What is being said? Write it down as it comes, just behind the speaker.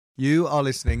You are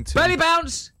listening to Belly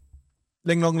bounce.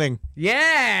 Ling Long Ling.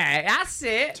 Yeah, that's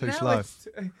it. Too slow.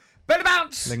 Belly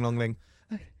bounce. Ling Long Ling.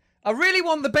 I really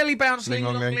want the belly bounce Ling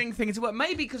ling long long ling. ling thing to work.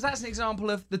 Maybe because that's an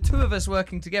example of the two of us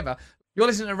working together. You're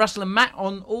listening to Russell and Matt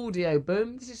on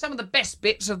aBoom. This is some of the best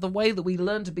bits of the way that we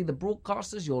learn to be the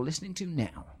broadcasters you're listening to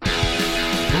now.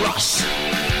 Russ,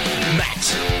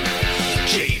 Matt,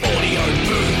 G Audio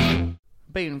Boom.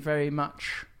 Been very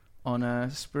much on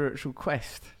a spiritual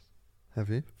quest. Have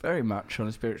you? Very much on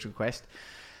a spiritual quest.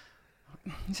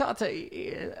 It's hard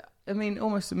to... I mean,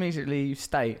 almost immediately you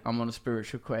state, I'm on a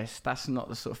spiritual quest. That's not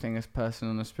the sort of thing a person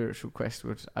on a spiritual quest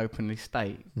would openly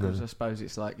state. Because I suppose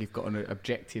it's like you've got an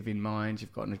objective in mind,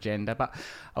 you've got an agenda. But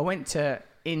I went to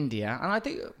India, and I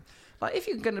do... Like, if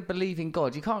you're going to believe in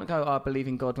God, you can't go, I believe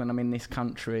in God when I'm in this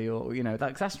country, or, you know,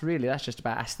 that's just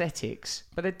about aesthetics.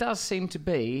 But it does seem to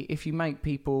be, if you make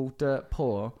people dirt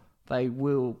poor, they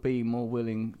will be more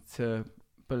willing to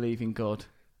believe in God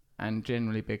and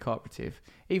generally be cooperative.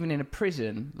 Even in a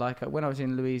prison, like when I was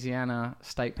in Louisiana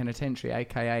State Penitentiary,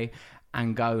 a.k.a.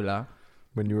 Angola.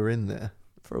 When you were in there?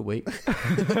 For a week.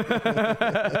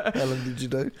 How long did you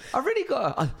do? I really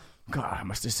got... God, I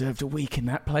must have served a week in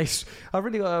that place. I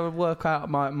really got to work out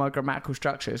my grammatical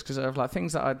structures because of like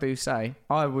things that I do say.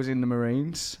 I was in the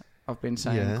Marines. I've been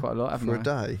saying quite a lot, haven't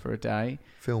I? For a day.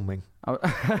 Filming.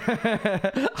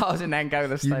 I was in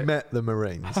Angola State. You met the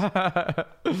Marines.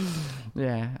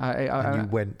 Yeah. And you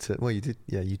went to... Well, you did.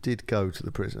 Yeah, you did go to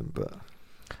the prison, but...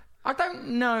 I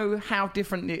don't know how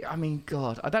different... I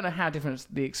don't know how different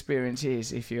the experience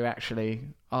is if you actually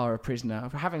are a prisoner.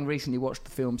 Having recently watched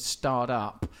the film Starred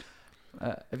Up...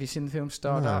 have you seen the film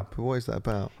Starred Up? But what is that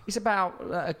about? It's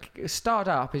about... Starred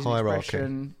Up is hierarchy.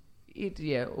 An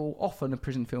expression... often a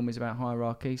prison film is about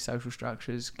hierarchy, social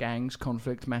structures, gangs,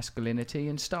 conflict, masculinity,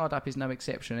 and Starred Up is no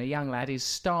exception. A young lad is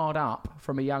starred up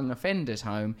from a young offender's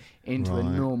home into a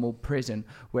normal prison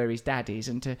where his dad is,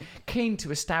 and keen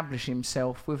to establish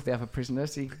himself with the other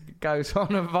prisoners, he goes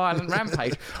on a violent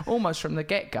rampage, almost from the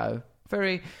get-go.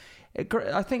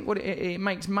 I think it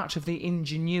makes much of the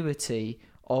ingenuity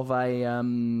of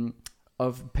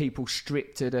of people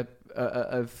stripped at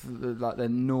of like the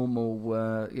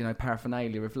normal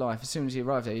paraphernalia of life. As soon as he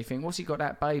arrives there, you think, what's he got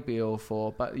that baby all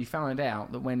for? But you find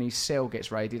out that when his cell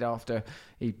gets raided after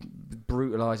he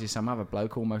brutalises some other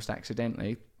bloke almost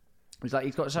accidentally, it's like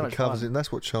he's got so much fun.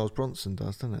 That's what Charles Bronson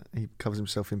does, doesn't it? He covers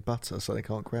himself in butter so they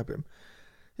can't grab him.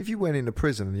 If you went into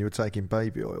prison and you were taking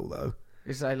baby oil, though,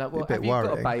 it's like, well, have you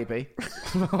got a baby?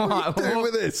 What are you doing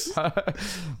with this?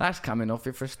 That's coming off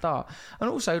it for a start. And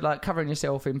also, like, covering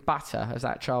yourself in butter, as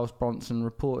that Charles Bronson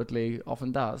reportedly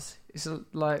often does. It's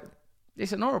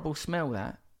it's an horrible smell,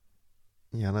 that.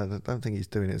 Yeah, no, I don't think he's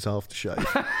doing it as aftershave.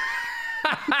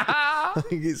 I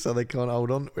think it's so they can't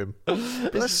hold on to him.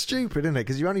 But that's stupid, isn't it?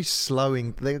 Because you're only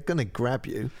slowing... They're going to grab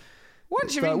you.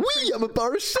 Once you're wee, I'm a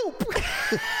bar of soap.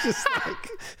 Just like...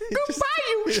 Goodbye,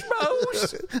 you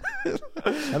schmoes.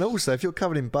 And also, if you're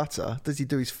covered in butter, does he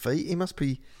do his feet? He must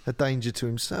be a danger to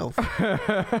himself.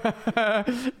 Yeah,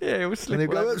 he'll slip. And they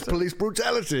go, that's police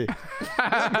brutality.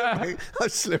 I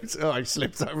slipped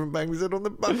over and banged his head on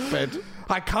the bunk bed.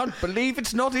 I can't believe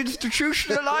it's not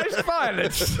institutionalised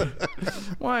violence.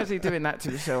 Why is he doing that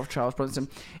to himself, Charles Bronson?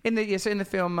 In the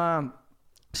film...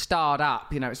 Starred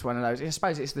Up, it's one of those. I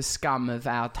suppose it's the scum of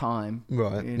our time,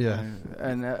 right? Yeah,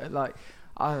 and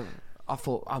I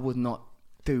thought I would not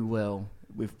do well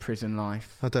with prison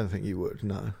life. I don't think you would,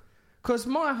 no, because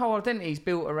my whole identity is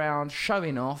built around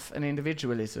showing off and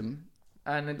individualism,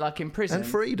 and like in prison, and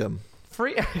freedom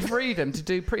to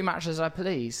do pretty much as I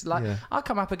please. I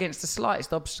come up against the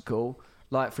slightest obstacle.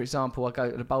 Like, for example, I go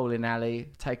to the bowling alley,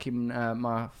 taking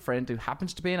my friend who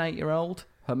happens to be an 8-year-old.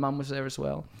 Her mum was there as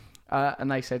well.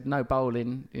 And they said no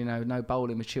bowling, no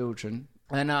bowling with children.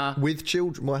 And with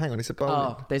children? Well, hang on, it's a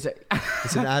bowling.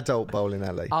 It's an adult bowling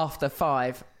alley. After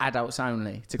 5, adults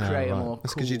only, to create a more.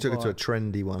 That's because you took it to a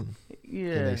trendy one.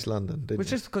 Yeah. In East London, didn't you?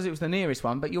 Just because it was the nearest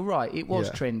one, but you're right, it was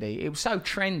trendy. It was so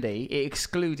trendy, it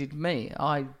excluded me.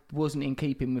 I wasn't in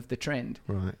keeping with the trend.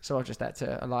 Right. So I just had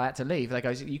to leave. They go,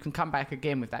 you can come back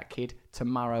again with that kid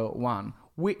tomorrow at 1,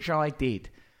 which I did.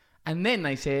 And then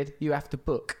they said, you have to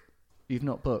book. You've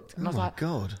not booked. And I was like,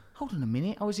 God. Hold on a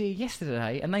minute, I was here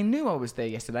yesterday, and they knew I was there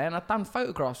yesterday, and I'd done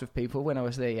photographs with people when I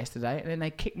was there yesterday, and then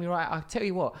they kicked me right. I tell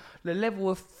you what, the level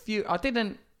of fury, I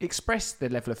didn't express the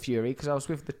level of fury because I was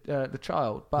with the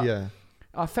child, but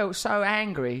I felt so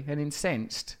angry and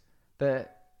incensed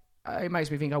that it makes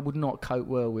me think I would not cope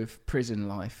well with prison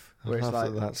life. I love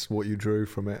that that's what you drew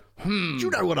from it. Do you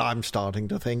know what I'm starting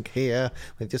to think here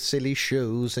with your silly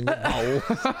shoes and your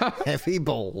heavy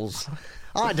balls?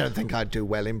 I don't think I'd do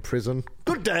well in prison.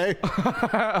 Good day.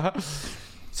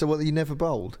 So what, you never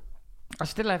bowled? I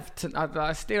still haven't got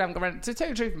around. To tell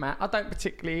you the truth, Matt, I don't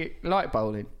particularly like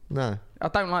bowling. No. I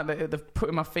don't like the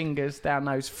putting my fingers down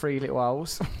those 3 little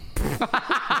holes.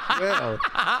 Well,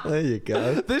 there you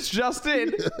go. This just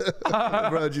in.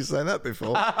 I've heard you say that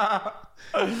before.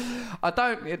 I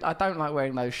don't like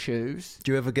wearing those shoes.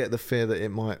 Do you ever get the fear that it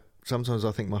might... Sometimes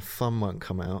I think my thumb won't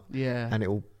come out. Yeah. And it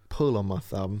will pull on my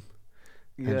thumb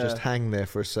and just hang there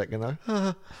for a second. And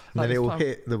Like then it will thumb.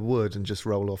 hit the wood and just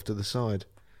roll off to the side.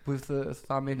 With the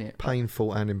thumb in it.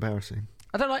 Painful and embarrassing.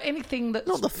 I don't like anything that's...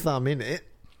 Not the thumb in it.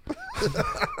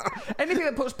 Anything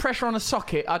that puts pressure on a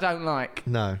socket, I don't like.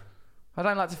 No. I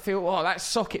don't like to feel, that's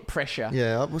socket pressure.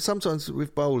 Yeah, well, sometimes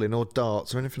with bowling or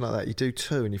darts or anything like that, you do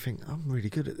 2 and you think, I'm really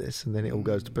good at this, and then it all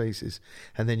goes to pieces.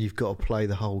 And then you've got to play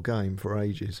the whole game for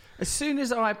ages. As soon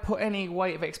as I put any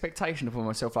weight of expectation upon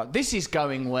myself, like, this is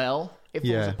going well, it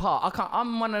falls apart.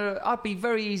 I'd be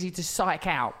very easy to psych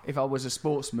out if I was a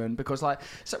sportsman, because,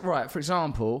 for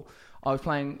example, I was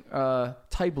playing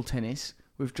table tennis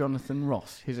with Jonathan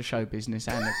Ross. Here's a show business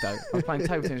anecdote. I was playing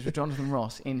table tennis with Jonathan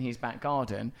Ross in his back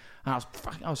garden, and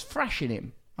I was thrashing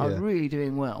him. I was really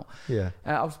doing well. Yeah.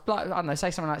 I was like, I don't know,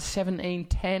 say something like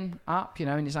 17-10 up,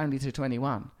 and it's only to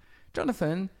 21.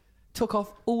 Jonathan took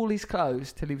off all his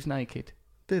clothes till he was naked.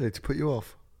 Did it, to put you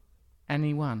off? And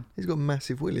he won. He's got a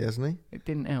massive willy, hasn't he? It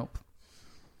didn't help.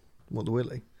 What, the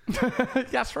willy?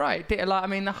 That's right.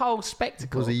 The whole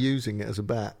spectacle. Was he using it as a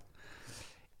bat?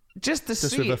 Just to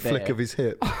Just see with a it flick there, of his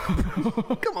hip.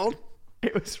 Come on.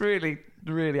 it was really,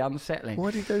 really unsettling.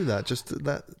 Why did he do that? Just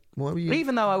that... Why were you...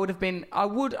 Even though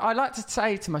I like to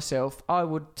say to myself, I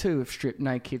would too have stripped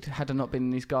naked had I not been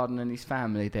in his garden and his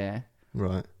family there.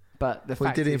 Right. But the Well,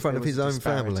 fact he did it in is front there of was his a own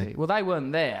disparity. family. Well, they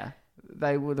weren't there.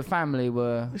 The family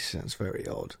were. This sounds very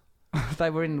odd. They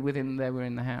were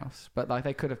in the house, but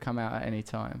they could have come out at any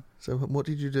time. So what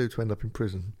did you do to end up in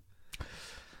prison?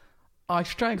 I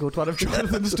strangled one of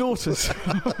Jonathan's daughters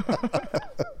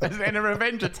in a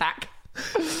revenge attack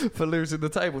for losing the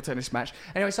table tennis match.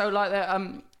 Anyway, so like that. I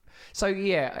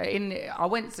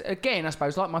went again. I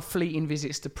suppose like my fleeting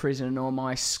visits to prison or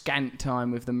my scant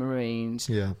time with the Marines.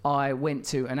 Yeah. I went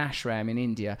to an ashram in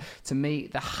India to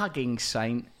meet the hugging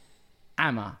saint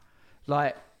Amma.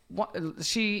 Like what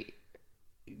she.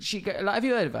 Have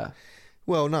you heard of her?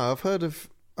 Well, no,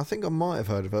 I think I might have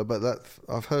heard of her, but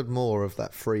I've heard more of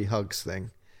that free hugs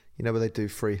thing. You know, where they do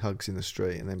free hugs in the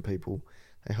street and then people,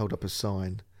 they hold up a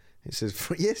sign. It says,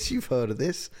 yes, you've heard of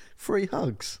this, free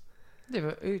hugs. Yeah,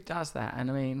 but who does that? And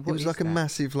I mean, It was like a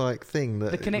massive thing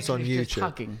that the connection was on is YouTube. just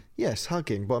hugging. Yes,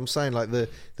 hugging. But I'm saying like the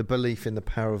belief in the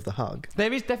power of the hug.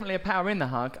 There is definitely a power in the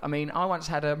hug. I mean, I once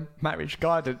had a marriage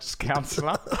guidance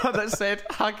counsellor that said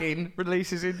hugging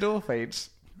releases endorphins.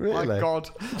 Really? My God.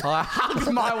 I hugged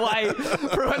my way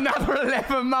through another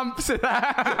 11 months of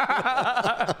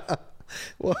that.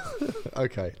 Well,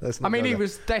 okay. Let's not I mean, go he there.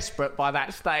 was desperate by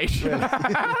that stage.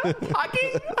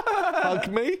 Hugging? Hug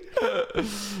me?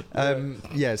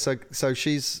 Yeah, so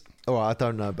she's... All right, I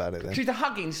don't know about it then. She's a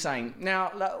hugging saint.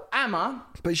 Now, look, Amma,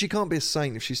 But she can't be a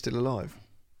saint if she's still alive.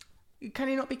 can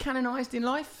he not be canonised in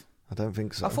life? I don't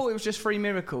think so. I thought it was just 3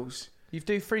 miracles. You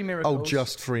do 3 miracles. Oh,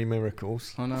 just 3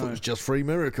 miracles. I know. thought it was just 3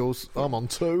 miracles. I'm on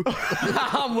 2.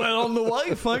 I'm well on the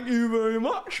way, thank you very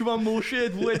much. One more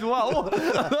shared wed well.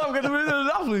 I'm going to be a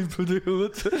lovely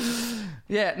predicament.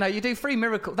 Yeah, no, you do 3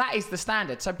 miracles. That is the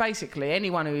standard. So basically,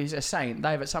 anyone who is a saint,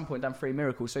 they've at some point done 3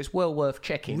 miracles. So it's well worth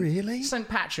checking. Really? St.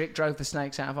 Patrick drove the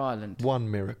snakes out of Ireland.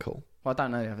 1 miracle. Well, I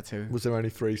don't know the other 2. Was there only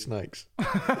 3 snakes? And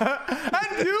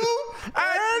you!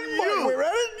 And you! We're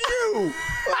at you!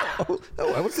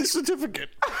 Oh, what's this certificate?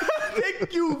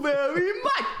 Thank you very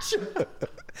much!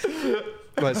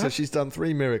 Right, so she's done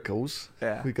 3 miracles.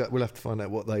 Yeah. We'll have to find out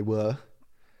what they were.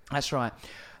 That's right.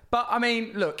 But, I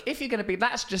mean, look, if you're going to be...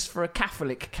 That's just for a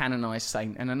Catholic canonised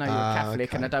saint. And I know you're a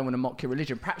Catholic okay. and I don't want to mock your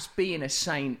religion. Perhaps being a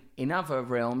saint in other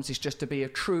realms is just to be a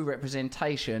true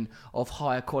representation of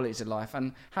higher qualities of life.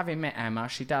 And having met Amma,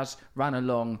 she does run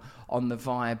along on the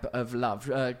vibe of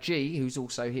love. G, who's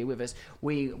also here with us,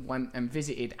 we went and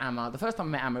visited Amma. The first time I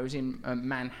met Amma was in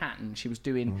Manhattan. She was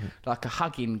doing like a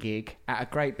hugging gig at a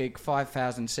great big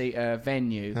 5,000-seater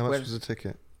venue. How much was the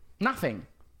ticket? Nothing.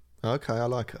 Okay, I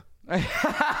like her.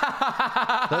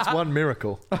 That's 1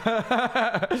 miracle.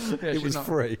 It was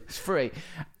free. It's free.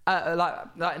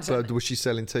 But was she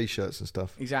selling T-shirts and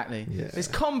stuff? Exactly. Yeah. This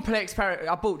complex...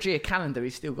 I bought G a calendar.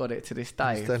 He's still got it to this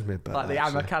day. Tell me about like that. the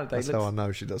Amma actually. calendar. That's how I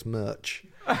know she does merch.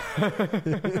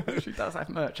 She does have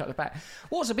merch at the back.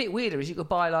 What's a bit weirder is you could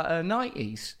buy like her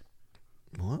 90s.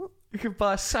 What? You could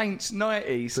buy Saints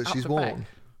 90s. That up she's the back. worn?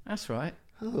 That's right.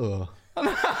 Oh.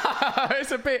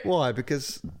 It's a bit... Why?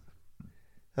 Because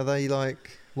are they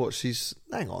like... What, she's...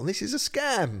 Hang on, this is a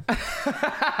scam.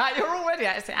 You're already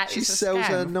at She it's a sells scam.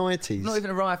 her 90s. Not even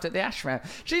arrived at the ashram.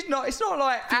 She's not... It's not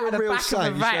like If you're out a the real back saint,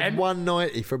 of a you should have van. one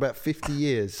 90 for about 50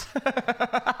 years.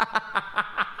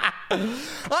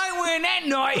 I ain't wearing that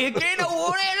night again. I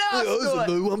wore it last There's night.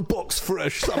 a new one, box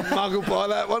fresh. Some mug will buy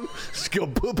that one. It's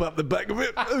got poop up the back of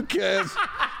it. Who cares?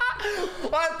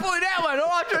 I put that one on.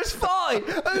 I just fine.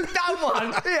 Who done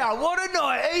one? Yeah, what a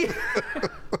night.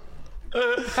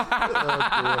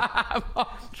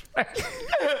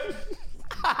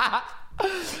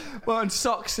 Well, and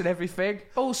socks and everything.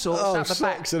 All sorts Oh, out the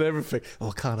back. socks and everything. Oh,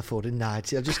 I can't afford a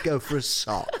 90. I'll just go for a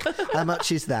sock. How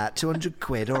much is that? 200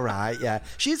 quid, all right, yeah.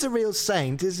 She's a real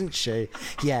saint, isn't she?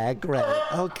 Yeah, great.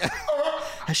 Okay.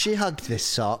 Has she hugged this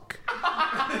sock?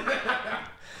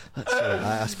 That's all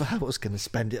right. I suppose I was going to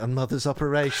spend it on Mother's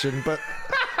operation, but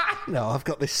no, I've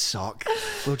got this sock.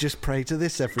 We'll just pray to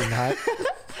this every night.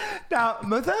 Now,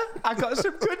 Mother, I've got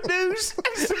some good news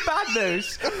and some bad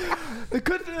news. The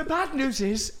good and the bad news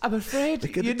is, I'm afraid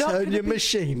You're you're going to not turn going your to be...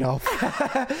 machine off.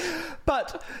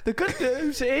 But the good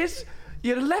news is,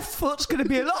 your left foot's going to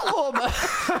be a lot warmer.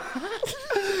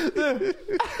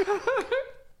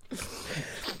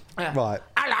 Right.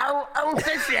 Hello, who's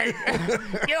this you?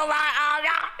 You're right, are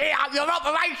you? Yeah, your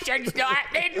operation's not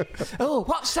happening. Oh,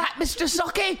 what's that, Mr.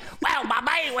 Socky? Well, my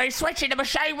mate, we're switching the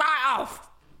machine right off.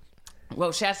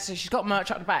 Well, she's got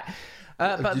merch up the back.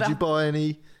 But Did you buy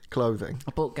any clothing?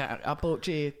 I bought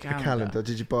G a calendar. Calendar.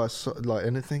 Did you buy like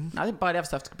anything? I didn't buy the other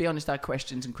stuff. To be honest, I had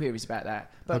questions and queries about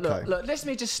that. But Okay. look, let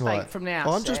me just state Right. from the Oh,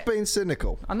 outset. I'm just being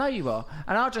cynical. I know you are,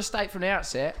 and I'll just state from the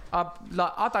outset.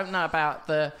 I don't know about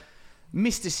the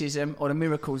mysticism or the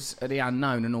miracles of the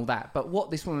unknown and all that, but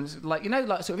what this woman's like,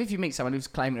 sort of if you meet someone who's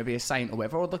claiming to be a saint or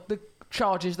whatever, or the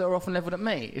charges that are often levelled at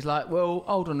me is like, well,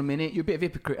 hold on a minute, you're a bit of a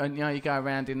hypocrite, and you go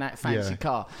around in that fancy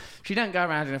car. She don't go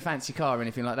around in a fancy car or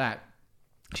anything like that.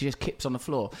 She just kips on the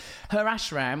floor. Her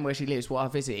ashram, where she lives, what I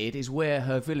visited, is where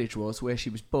her village was, where she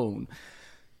was born.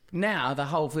 Now the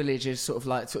whole village is sort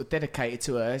of dedicated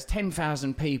to her. There's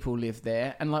 10,000 people live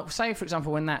there, and like say for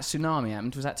example when that tsunami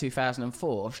happened, was that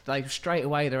 2004? They straight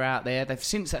away they're out there. They've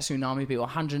since that tsunami built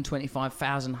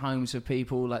 125,000 homes for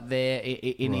people like there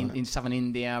in southern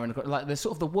India, and like the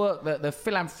sort of the work that the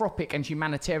philanthropic and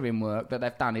humanitarian work that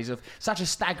they've done is of such a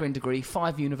staggering degree.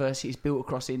 5 universities built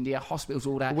across India, hospitals,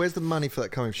 all that. Where's the money for that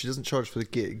coming? She doesn't charge for the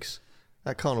gigs.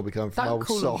 That can't all be coming from Don't old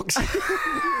call socks.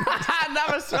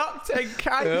 Another sock,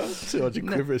 10k. Yeah, 200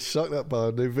 quid for a sock, that by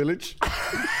a new village.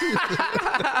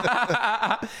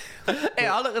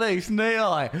 Yeah, look at these, knee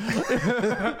eye.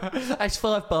 That's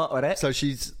 £5 on it. So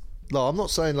she's... No, I'm not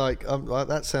saying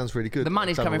that sounds really good. The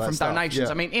money's I've done coming all from that stuff. donations.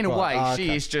 Yeah. I mean, in a way, Right, she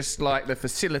okay. is just like the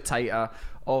facilitator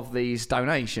of these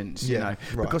donations, you Yeah, know,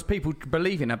 right. because people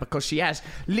believe in her, because she has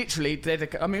literally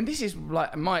dedicated. I mean, this is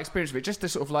like my experience of it, just to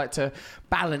sort of like to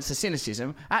balance the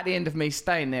cynicism. At the end of me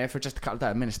staying there for just a couple of days,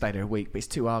 I'm going to stay there a week, but it's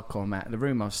too hardcore, Matt. The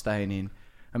room I was staying in,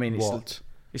 I mean, What?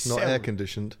 it's Not seldom- air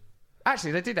conditioned.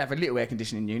 Actually, they did have a little air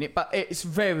conditioning unit, but it's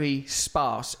very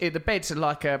sparse. The beds are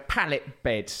like pallet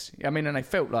beds. I mean, and they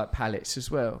felt like pallets as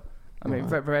well. I mean,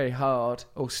 very, very hard,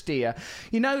 austere.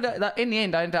 You know that in the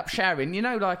end, I ended up showering. You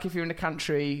know, like if you're in a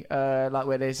country like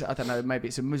where there's, I don't know, maybe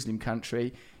it's a Muslim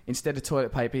country, instead of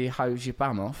toilet paper, you hose your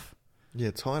bum off. Yeah,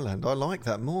 Thailand. I like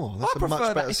that more. That's I prefer a much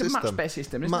that. better It's system. a much better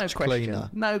system. There's Much no question. cleaner.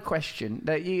 No question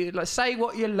that you say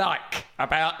what you like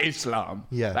about Islam.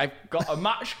 Yeah. They've got a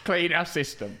much cleaner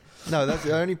system. No, that's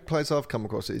the only place I've come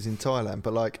across it is in Thailand.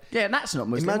 But like, Yeah, and that's not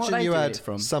Muslim. imagine what they you do had it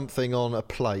from. something on a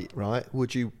plate, right?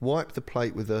 Would you wipe the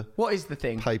plate with a What is the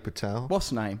thing? paper towel?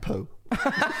 What's the name? Poo.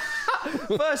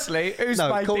 Firstly, who's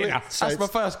made call dinner? say That's my it's-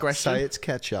 first question. Say it's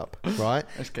ketchup, right?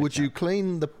 It's Would you ketchup.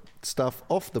 clean the stuff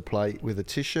off the plate with a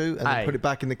tissue and Aye. then put it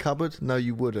back in the cupboard? No,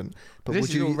 you wouldn't. But This would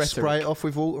is all you rhetoric. spray it off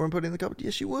with water and put it in the cupboard?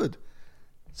 Yes, you would.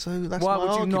 So that's Why my would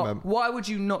you argument. not? Why would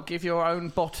you not give your own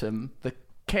bottom the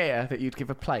care that you'd give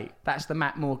a plate? That's the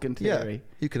Matt Morgan Yeah, theory.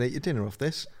 you can eat your dinner off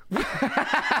this.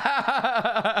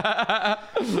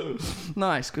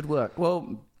 Nice, good work.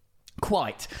 Well,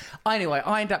 quite. Anyway,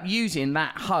 I end up using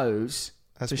that hose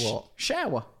As to what?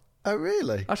 shower. Oh,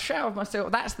 really? I showered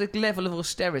myself. That's the level of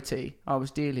austerity I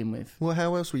was dealing with. Well,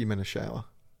 how else were you meant to shower?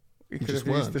 You just could have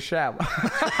weren't. used the shower. But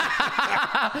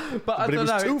I But it don't was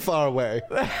know. too far away.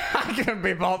 I couldn't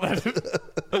be bothered.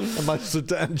 And my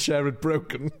sedan chair had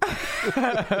broken.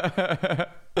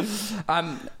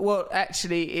 Well,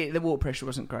 actually, the water pressure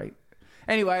wasn't great.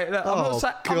 Anyway, look, I'm Oh, not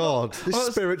sa- I'm God. not- This I'm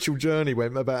not- spiritual journey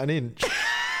went about an inch.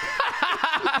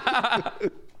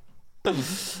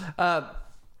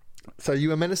 So you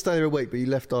were meant to stay there a week, but you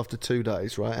left after 2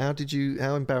 days, right?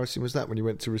 How embarrassing was that when you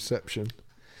went to reception?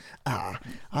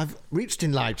 I've reached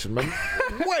enlightenment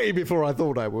way before I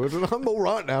thought I would, and I'm all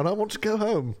right now, and I want to go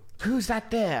home. Who's that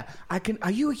there?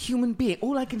 Are you a human being?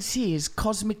 All I can see is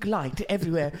cosmic light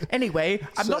everywhere. Anyway,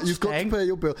 I'm not You've staying. got to pay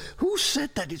your bill. Who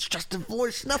said that? It's just a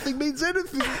voice. Nothing means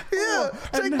anything. Here,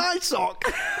 take my sock.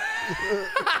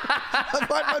 I've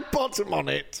wiped my bottom on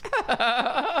it.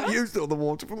 I used all the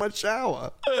water for my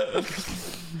shower.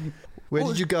 Where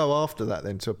did you go after that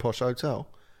then? To a posh hotel?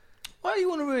 What do you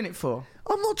want to ruin it for?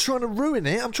 I'm not trying to ruin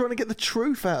it. I'm trying to get the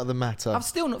truth out of the matter. I've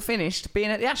still not finished being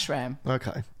at the ashram.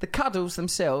 Okay. The cuddles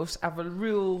themselves have a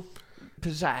real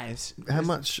pizzazz.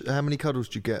 How many cuddles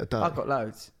do you get a day? I got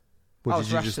loads. Well, I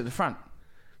was rushed to the front.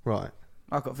 Right.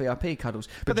 I got VIP cuddles.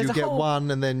 But there's you a get whole... one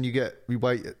and then you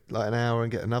wait like an hour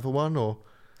and get another one, or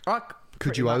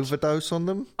could you overdose on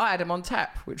them? I had them on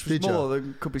tap, which was Did you? more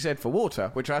than could be said for water,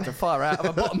 which I had to fire out of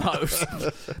a bottom hose.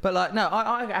 But like, no,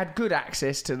 I had good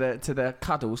access to the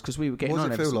cuddles because we were getting What on.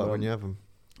 does it every feel like single when one. you have them?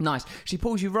 Nice. She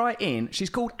pulls you right in. She's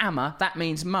called Amma. That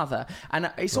means mother.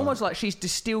 And it's almost like she's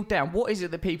distilled down. What is it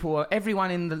that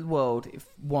everyone in the world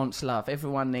wants love.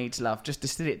 Everyone needs love. Just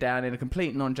distill it down in a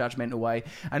complete non-judgmental way.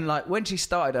 And like when she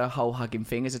started her whole hugging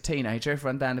thing as a teenager,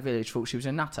 everyone down the village thought she was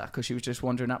a nutter because she was just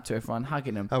wandering up to everyone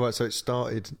hugging them. Oh, right, so it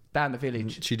started... Down the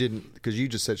village. She didn't... Because you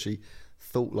just said she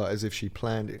thought like as if she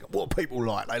planned it. What do people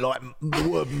like? They like the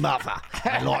word mother.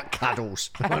 They like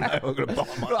cuddles. I know I'm going to buy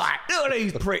my... Right, look at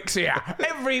these pricks here.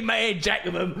 Every man jack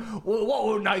of them, what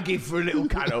would they give for a little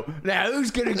cuddle? Now, who's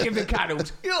going to give the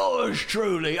cuddles? Yours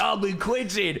truly. I'll be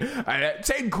quids in. And at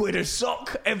 10 quid a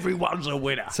sock, everyone's a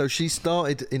winner. So she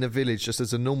started in a village just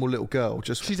as a normal little girl.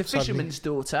 She's a fisherman's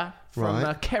daughter from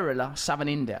Right. Kerala, southern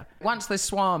India. Once the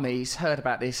Swamis heard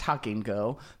about this hugging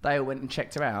girl, they all went and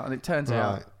checked her out. And it turns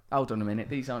out... Right. Hold on a minute,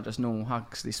 these aren't just normal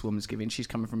hugs this woman's giving. She's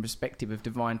coming from a perspective of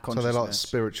divine So consciousness. they're like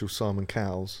spiritual Simon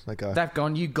Cowells. They go, They've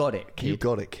gone, you got it, kid. you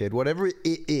got it, kid. Whatever it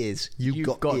is, you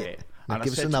got it. Now And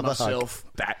give I us said another to hug. myself,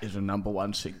 that is a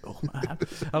 #1 single.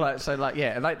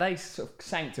 They sort of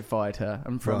sanctified her,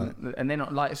 and and then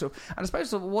like sort of, and I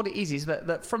suppose sort of what it is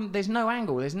that from there's no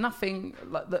angle, there's nothing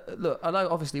like that. Look, although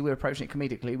obviously we're approaching it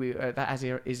comedically, that as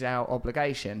is our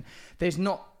obligation. There's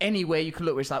not anywhere you can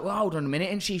look where it's like, well, hold on a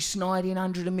minute, and she's sniding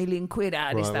 100 million quid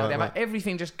out of this, that, Right.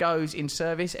 everything just goes in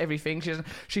service. Everything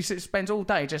she spends all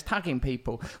day just hugging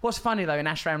people. What's funny though in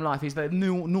ashram life is that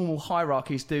normal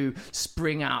hierarchies do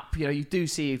spring up. You know, you do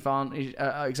see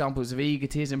examples of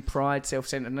egotism, pride,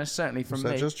 self-centeredness. Certainly from Is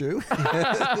that me. just you?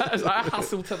 As I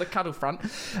hustle to the cuddle front.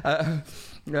 I'm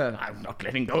not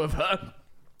letting go of her.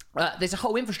 There's a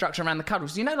whole infrastructure around the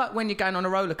cuddles. You know, like when you're going on a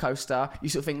roller coaster, you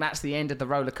sort of think that's the end of the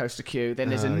roller coaster queue. Then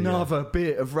there's another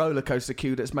bit of roller coaster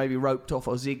queue that's maybe roped off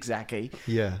or zigzaggy.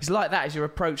 Yeah. It's like that as you're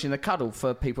approaching the cuddle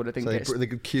for people that think So the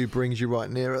queue brings you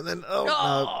right near it, then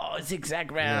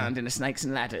zigzag round in the snakes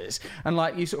and ladders. And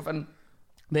like you sort of... And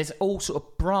there's all sort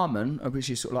of Brahmin, which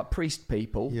is sort of like priest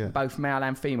people, both male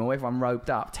and female, everyone robed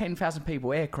up. 10,000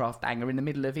 people, aircraft hangar in the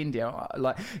middle of India,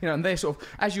 like, you know, and they're sort of,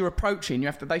 as you're approaching,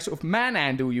 they sort of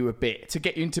manhandle you a bit to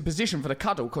get you into position for the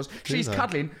cuddle, because she's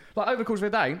cuddling, like over the course of a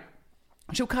day,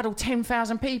 she'll cuddle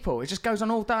 10,000 people. It just goes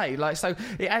on all day. Like, so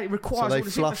it requires So they all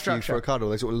this fluff infrastructure. you for a cuddle.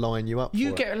 They sort of line you up. You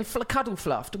for get a cuddle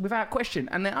fluffed without question.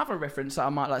 And the other reference that I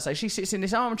might like say, she sits in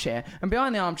this armchair, and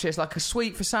behind the armchair is like a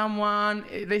suite for someone.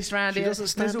 This round She here, doesn't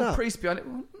stand there's all up? priests behind it.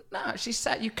 Well, no, she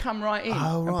sat. You come right in.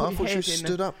 Oh and right, put I your thought she head was in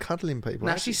stood up cuddling people.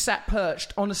 Now she sat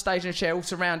perched on a stage in a chair, all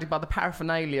surrounded by the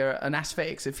paraphernalia and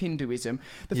aesthetics of Hinduism.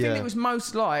 The thing it was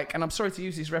most like, and I'm sorry to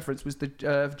use this reference, was the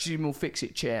Jimal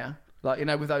Fix-It chair. Like, you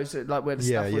know, with those, like where the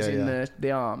stuff was in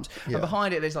the arms. Yeah. And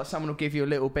behind it, there's like someone will give you a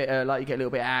little bit, like you get a little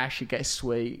bit of ash, you get a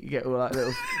sweet, you get all like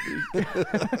little...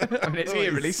 I mean, it's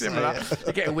eerily similar.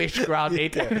 You get a wish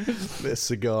granted. Bit of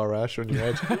cigar ash on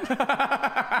your head.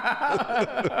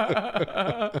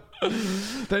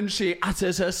 Then she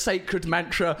utters her sacred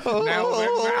mantra.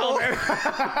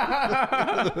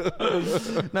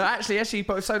 No, actually,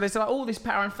 so there's like all this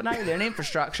paraphernalia and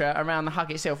infrastructure around the hug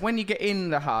itself. When you get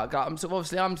in the hug, I've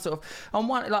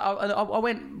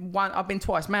been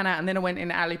twice, man out, and then I went in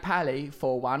Ali Pali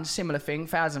for one, similar thing,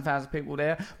 thousand people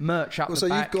there, merch up the back. So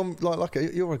you've gone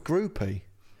you're a groupie.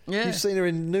 Yeah. You've seen her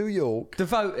in New York,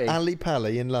 devotee, Ali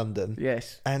Pali in London,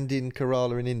 yes, and in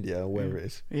Kerala in India, or where it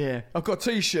is. Yeah, I've got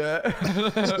a T-shirt.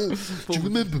 Do you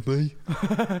remember me?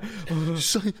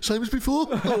 Same as before.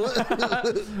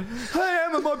 Hey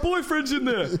Emma, my boyfriend's in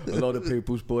there. A lot of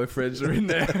people's boyfriends are in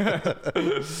there.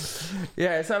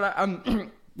 Yeah, so like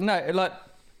no, like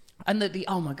And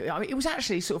oh my God, I mean, it was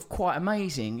actually sort of quite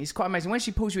amazing. It's quite amazing. When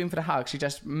she pulls you in for the hug, she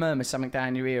just murmurs something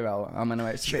down your ear hole. I mean,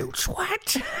 it's You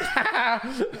twat!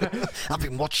 I've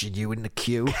been watching you in the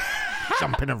queue,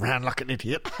 jumping around like an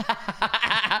idiot.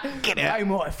 Get out. They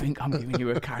might think I'm giving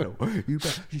you a cuddle.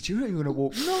 You're going to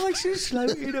walk nice and slow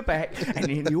to the back, and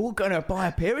then you're going to buy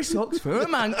a pair of socks for a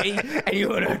monkey, and you're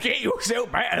going to get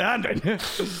yourself back to London.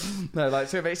 No, like,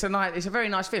 so it's a very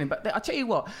nice feeling. But I tell you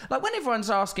what, like when everyone's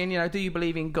asking, do you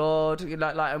believe in God?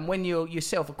 And when you're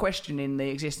yourself are questioning the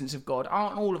existence of God,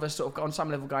 aren't all of us sort of on some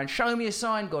level going, show me a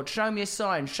sign, God, show me a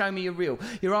sign, show me you're real?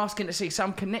 You're asking to see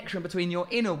some connection between your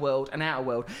inner world and outer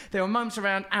world. There were moments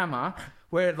around Amma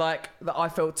where that I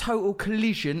felt total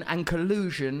collision and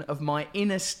collusion of my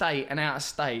inner state and outer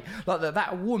state. Like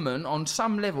that woman on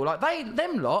some level, like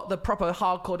them lot, the proper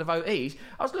hardcore devotees.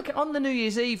 I was looking on the New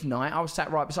Year's Eve night, I was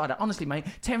sat right beside her. Honestly, mate,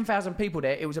 10,000 people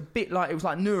there. It was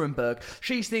like Nuremberg.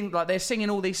 She's thinking like they're singing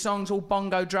all these songs, all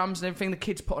bongo drums and everything. The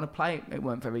kids put on a play. It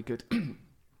weren't very good.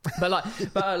 But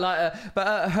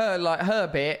her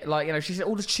bit, she said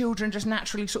all the children just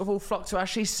naturally sort of all flocked to her.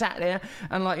 She's sat there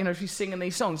and she's singing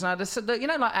these songs. And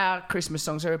like our Christmas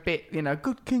songs are a bit,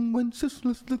 good King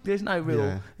Wenceslas. There's no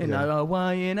real,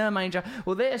 away in a manger.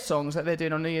 Well, their songs that they're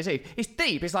doing on New Year's Eve, it's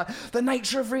deep. It's like the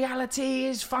nature of reality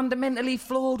is fundamentally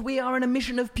flawed. We are in a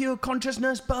mission of pure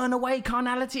consciousness. Burn away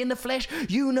carnality in the flesh.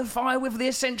 Unify with the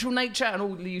essential nature, and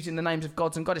all using the names of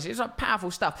gods and goddesses. It's like powerful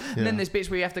stuff. Yeah. And then there's bits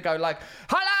where you have to go like,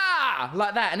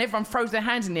 like that, and everyone throws their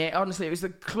hands in the air. Honestly, it was the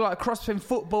cross between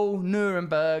football,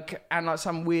 Nuremberg, and like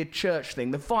some weird church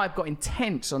thing. The vibe got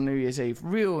intense on New Year's Eve,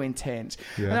 real intense.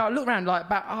 Yeah. And I looked around, like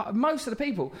about most of the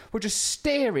people were just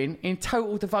staring in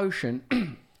total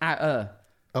devotion at her.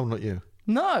 Oh, not you.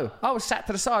 No, I was sat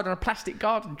to the side on a plastic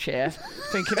garden chair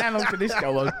thinking, how long can this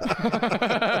go on?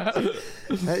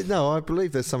 No, I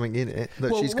believe there's something in it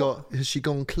that she's got. Has she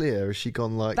gone clear? Has she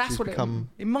gone like that's she's what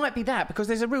become... It might be that, because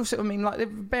there's a real sort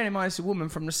of, bear in mind it's a woman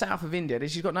from the south of India.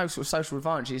 She's got no sort of social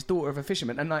advantage. She's daughter of a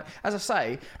fisherman. And as I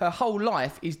say, her whole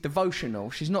life is devotional.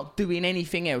 She's not doing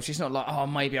anything else. She's not like, oh,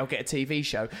 maybe I'll get a TV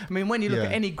show. I mean, when you look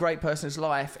at any great person's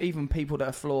life, even people that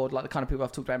are flawed, like the kind of people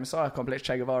I've talked about, Messiah Complex,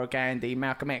 Che Guevara, Gandhi,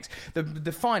 Malcolm X, the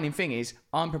defining thing is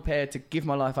I'm prepared to give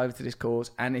my life over to this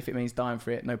cause, and if it means dying for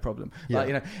it, no problem.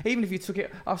 Even if you took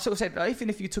it, I've sort of said, even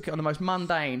if you took it on the most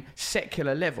mundane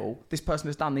secular level, this person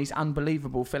has done these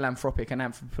unbelievable philanthropic and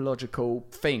anthropological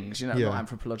things, not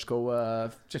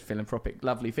anthropological, just philanthropic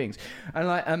lovely things.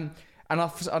 And I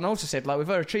also said, with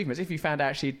her achievements, if you found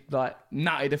out she'd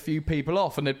nutted a few people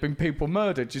off and there'd been people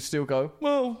murdered, you'd still go,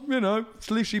 well,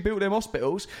 at least she built them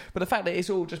hospitals. But the fact that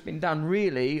it's all just been done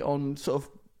really on sort of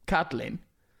cuddling.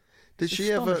 Did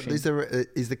she ever?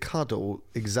 Is the cuddle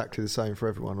exactly the same for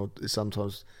everyone, or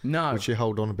sometimes? No. Would she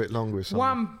hold on a bit longer with someone?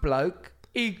 One bloke,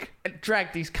 he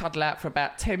dragged his cuddle out for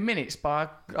about 10 minutes by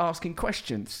asking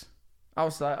questions. I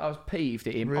was peeved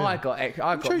at him. Really? I got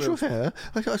change your hair.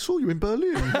 I saw you in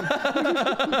Berlin.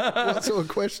 What sort of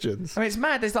questions? I mean, it's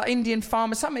mad. There's Indian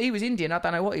farmers. He was Indian. I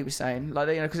don't know what he was saying.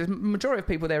 Because the majority of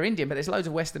people there are Indian, but there's loads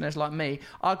of Westerners like me.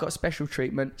 I got special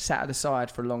treatment, sat at the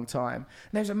side for a long time.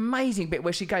 And there was an amazing bit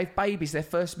where she gave babies their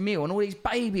first meal, and all these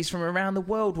babies from around the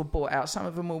world were brought out. Some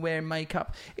of them were wearing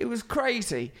makeup. It was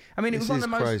crazy. I mean, it was one of the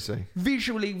most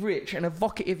visually rich and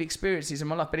evocative experiences in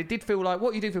my life. But it did feel like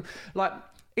what you do feel like.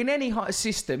 In any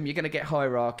system, you're going to get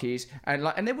hierarchies,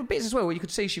 and there were bits as well where you could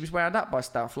see she was wound up by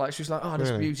stuff. Like she was like, "Oh, this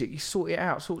music, you sort it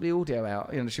out, sort the audio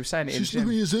out." She was saying it. It's New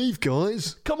Year's Eve,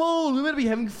 guys. Come on, we're meant to be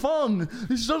having fun.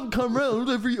 This doesn't come round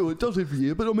every year. It does every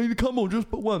year, but I mean, come on,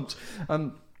 just but once.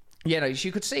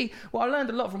 You could see. Well, I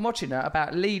learned a lot from watching that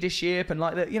about leadership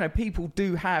and people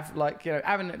do have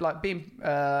having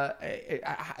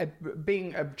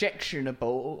being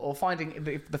objectionable or finding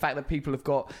the fact that people have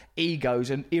got egos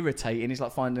and irritating is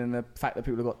like finding the fact that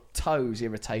people have got toes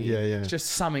irritating. Yeah. It's just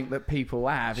something that people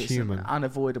have. It's an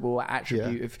unavoidable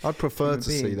attribute of. I'd prefer to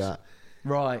see that.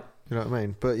 Right. You know what I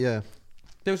mean? But yeah.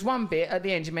 There was one bit at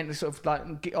the end you meant to sort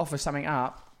of offer something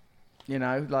up.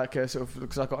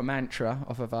 Because I got a mantra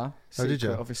off of her. Oh, did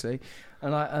you? Obviously.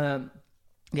 And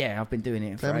I've been doing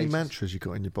it for How many ages. mantras you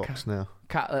got in your box now?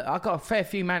 I've got a fair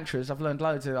few mantras. I've learned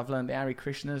loads of. I've learned the Hare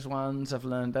Krishna's ones. I've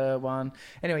learned her one.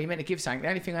 Anyway, you meant to give something. The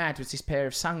only thing I had was this pair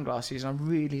of sunglasses, and I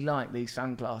really like these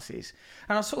sunglasses.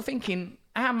 And I was sort of thinking,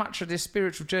 how much of this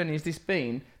spiritual journey has this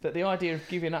been that the idea of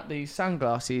giving up these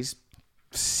sunglasses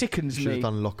sickens me? You should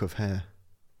have done a lock of hair.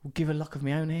 Well, give a lock of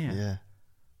my own hair. Yeah.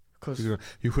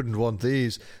 You wouldn't want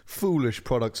these foolish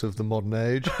products of the modern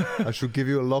age. I should give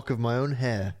you a lock of my own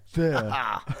hair. There.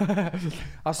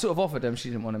 I sort of offered them. She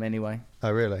didn't want them anyway.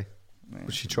 Oh, really? Yeah.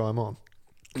 Would she try them on?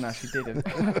 No, she didn't.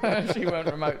 She weren't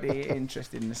remotely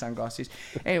interested in the sunglasses.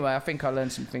 Anyway, I think I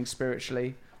learned some things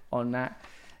spiritually on that.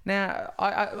 Now,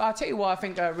 I'll tell you why I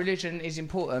think religion is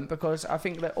important, because I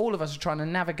think that all of us are trying to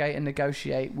navigate and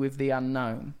negotiate with the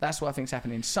unknown. That's what I think is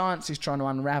happening. Science is trying to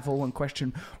unravel and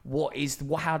question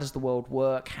how does the world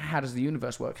work? How does the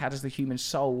universe work? How does the human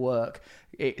soul work?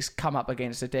 It's come up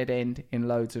against a dead end in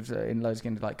loads again,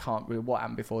 like can't really what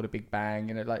happened before the Big Bang,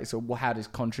 like so how does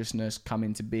consciousness come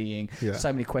into being? Yeah.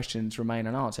 So many questions remain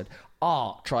unanswered.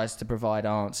 Art tries to provide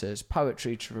answers.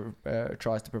 Poetry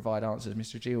tries to provide answers.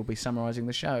 Mr. G will be summarising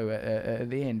the show at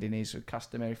the end in his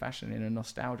customary fashion in a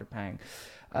nostalgia pang.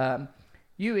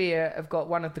 You here have got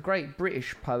one of the great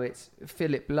British poets,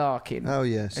 Philip Larkin. Oh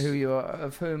yes. I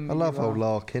love old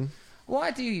Larkin.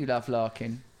 Why do you love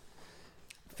Larkin?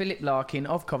 Philip Larkin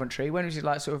of Coventry. When was he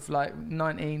like 60s,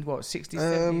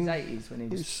 70s, 80s when he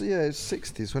was... It's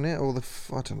 60s, wasn't it? Or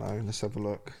I don't know. Let's have a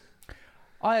look.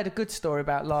 I had a good story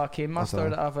about Larkin. My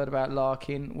story that I've heard about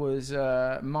Larkin was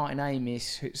Martin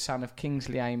Amis, son of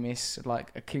Kingsley Amis.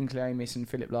 Kingsley Amis and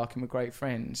Philip Larkin were great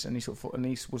friends, and he saw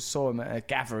him at a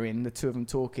gathering, the two of them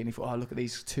talking. He thought, "Oh, look at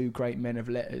these two great men of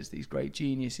letters, these great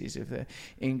geniuses of the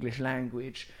English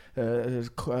language,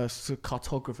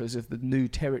 cartographers of the new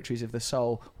territories of the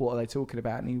soul. What are they talking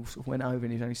about?" And he went over,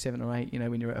 and he was only 7 or 8. You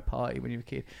know, when you're at a party when you're a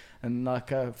kid. And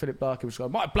Philip Larkin was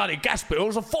going, "My bloody gas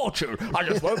bill's a fortune. I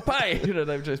just won't pay." You know,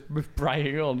 they were just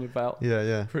braying on about.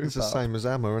 Yeah. It's the same as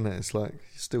Amma, isn't it? It's like you're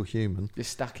still human. You're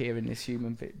stuck here in this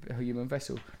human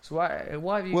vessel. So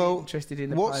why have you been interested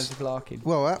in the poems of Larkin?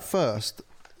 Well, at first,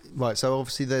 right. So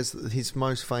obviously, there's his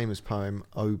most famous poem,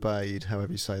 "Obeyed,"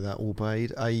 however you say that,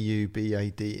 "Obeyed,"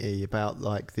 Aubade, about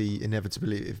like the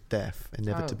inevitability of death, and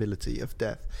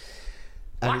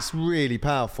it's really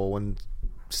powerful and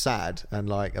sad and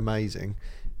like amazing,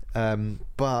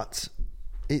 but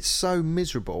it's so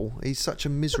miserable. He's such a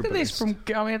miserable. Look at this I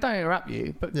don't interrupt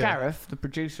you, but yeah. Gareth, the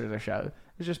producer of the show,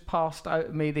 has just passed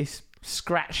me this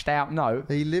scratched out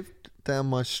note. He lived down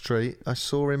my street. I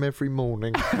saw him every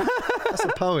morning. That's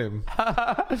a poem.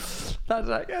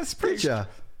 That's pretty.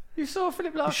 You saw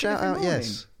Philip Larkin shout every out morning?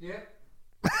 yes. Yep.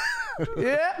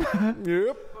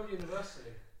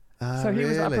 University. So he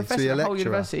was a professor at Hull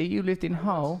University. You lived in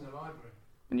Hull.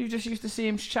 And you just used to see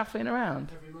him shuffling around?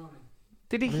 Every morning.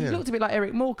 Did he? He looked a bit like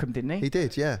Eric Morecambe, didn't he? He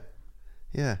did, yeah.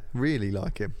 Yeah, really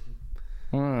like him.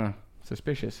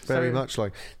 Suspicious. Very much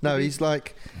like. No, he's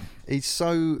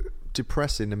so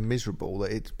depressing and miserable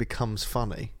that it becomes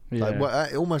funny. Yeah.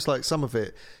 Almost like some of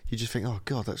it, you just think, "Oh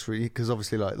God, that's really," because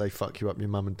obviously, like they fuck you up, your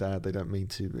mum and dad, they don't mean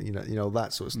to, you know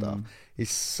that sort of stuff.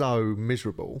 He's so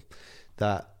miserable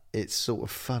that it's sort of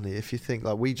funny if you think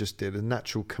like we just did a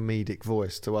natural comedic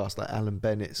voice to us, like Alan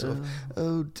Bennett, sort of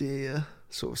 "oh dear,"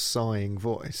 sort of sighing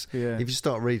voice. Yeah. If you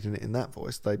start reading it in that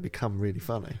voice, they become really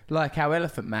funny. Like how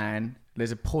Elephant Man,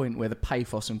 there's a point where the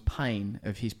pathos and pain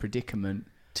of his predicament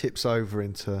tips over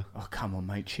into, "Oh come on,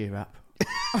 mate, cheer up."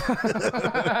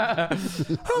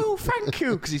 "Oh, thank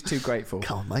you," because he's too grateful.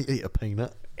 "Come on, mate, eat a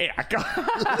peanut." "Hey,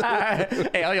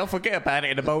 I'll forget about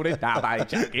it in the morning." "No, mate,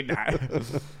 joking, no."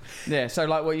 Yeah, so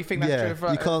like, well, you think that's true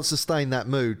for... You can't sustain that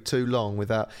mood too long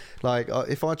without, like,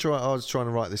 if I was trying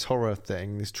to write this horror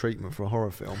thing, this treatment for a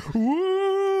horror film.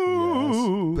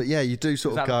 Yes. But yeah, you do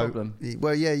sort of go. Problem?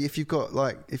 Well, yeah, if you've got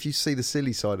if you see the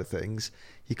silly side of things,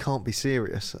 you can't be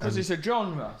serious because it's a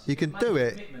genre. So you can do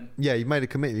it. Commitment. Yeah, you made a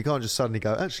commitment. You can't just suddenly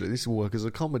go, "Actually, this will work as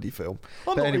a comedy film."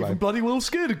 I'm not even bloody well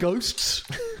scared of ghosts.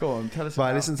 Go on, tell us.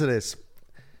 Right, listen to this.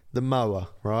 The mower,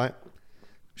 right?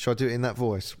 Shall I do it in that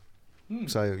voice?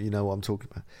 So you know what I'm talking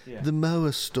about. Yeah. "The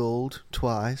mower stalled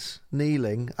twice.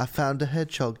 Kneeling, I found a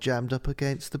hedgehog jammed up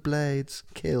against the blades,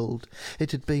 killed.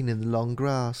 It had been in the long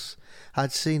grass.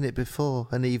 I'd seen it before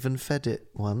and even fed it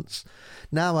once.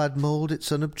 Now I'd mauled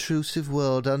its unobtrusive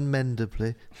world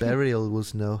unmendably. Burial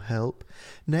was no help.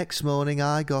 Next morning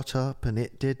I got up and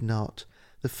it did not.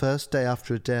 The first day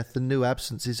after a death, the new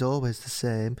absence is always the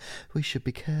same. We should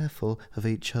be careful of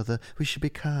each other. We should be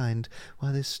kind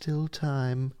while there's still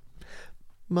time.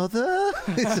 Mother."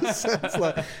 It just sounds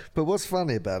like. But what's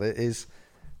funny about it is,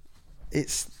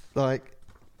 it's like,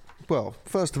 well,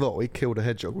 first of all, he killed a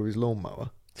hedgehog with his lawnmower.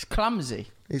 It's clumsy.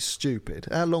 It's stupid.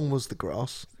 How long was the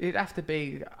grass? It'd have to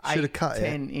be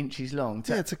 10 inches long.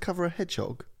 To cover a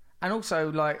hedgehog. And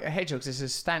also, like, a hedgehog's is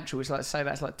substantial. It's like, say,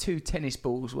 that's like 2 tennis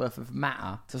balls worth of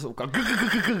matter to sort of go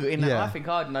in that. Yeah. I think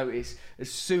I'd notice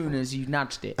as soon as you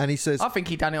nudged it. And he says, I think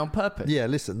he'd done it on purpose. Yeah,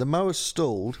 listen, the mower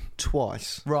stalled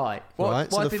twice. Right.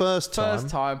 So the first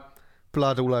time,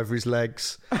 blood all over his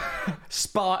legs.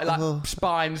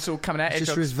 Spines all coming out.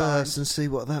 Just reverse and see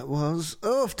what that was.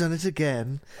 Oh, I've done it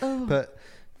again. Oh. But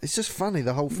It's just funny,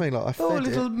 the whole thing. Like, I fed Oh, it.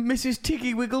 little Mrs.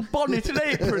 Tiggy Wiggle bonnet and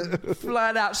apron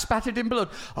flying out, spattered in blood.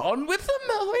 On with the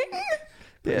mowing.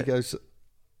 But he goes,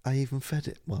 I even fed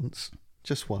it once.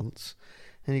 Just once.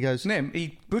 And he goes, No,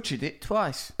 he butchered it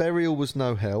twice. burial was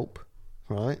no help,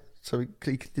 right? So he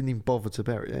didn't even bother to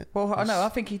bury it. Well, I know, I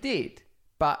think he did.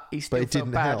 But he still it felt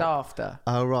didn't bad help. after.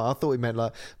 Oh, right. I thought he meant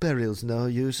like, burial's no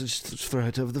use, just throw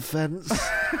it over the fence.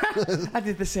 I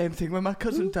did the same thing when my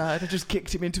cousin died. I just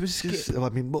kicked him into a skip. I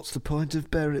mean, what's the point of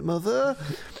burying it, mother?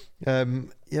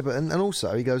 Yeah, but and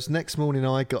also he goes, next morning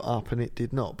I got up and it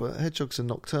did not. But hedgehogs are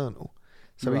nocturnal.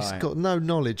 So he's Right. got no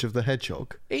knowledge of the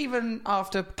hedgehog. Even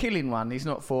after killing one, he's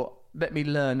not thought, let me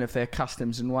learn of their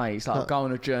customs and ways. Like, go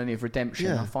on a journey of redemption.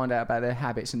 Yeah. I'll find out about their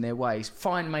habits and their ways.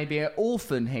 Find maybe an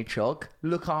orphan hedgehog.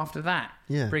 Look after that.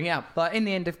 Yeah. Bring it up. Like, in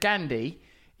the end of Gandhi,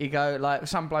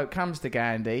 some bloke comes to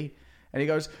Gandhi and he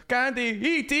goes,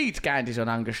 Gandhi, eat. Gandhi's on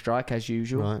hunger strike, as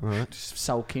usual. Right. Just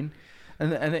sulking.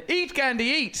 And eat, Gandhi,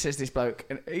 eat, says this bloke.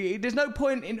 And there's no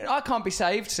point in... I can't be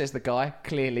saved, says the guy,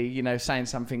 clearly, saying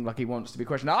something like he wants to be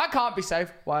questioned. No, I can't be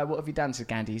saved. Why, what have you done, says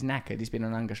Gandhi? He's knackered. He's been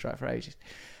on hunger strike for ages.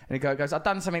 And he goes, I've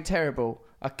done something terrible.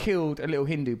 I killed a little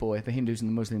Hindu boy. The Hindus and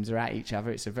the Muslims are at each other.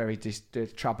 It's a very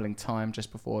troubling time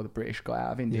just before the British got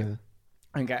out of India. Yeah.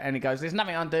 And he goes, there's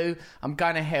nothing I can do. I'm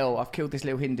going to hell. I've killed this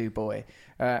little Hindu boy.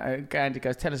 And he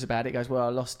goes, tell us about it. He goes, well, I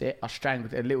lost it. I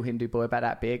strangled a little Hindu boy about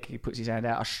that big. He puts his hand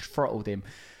out. I throttled him.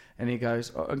 And he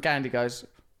goes, and Gandhi goes,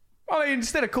 well,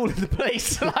 instead of calling the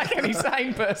police like any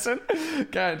sane person,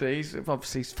 Gandhi, he's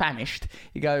obviously famished.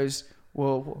 He goes,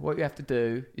 well, what you have to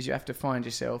do is you have to find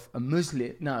yourself a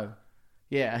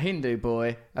a Hindu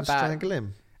boy. Strangle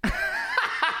him.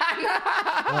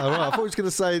 Oh, right. I thought he was going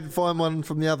to say find one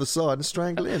from the other side and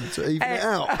strangle him to even it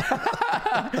out.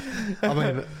 I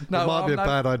mean, it might be a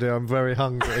bad idea. I'm very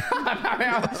hungry.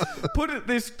 Put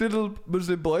this little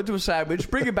Muslim boy into a sandwich,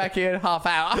 bring him back here in half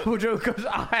hour, because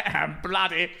I am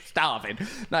bloody starving.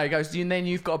 No, he goes, and then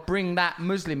you've got to bring that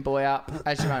Muslim boy up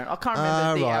as your own. I can't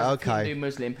remember the details of Hindu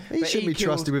Muslim. He shouldn't be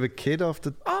trusted with a kid after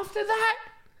that.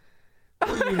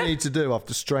 What you need to do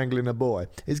after strangling a boy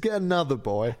is get another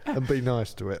boy and be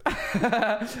nice to it.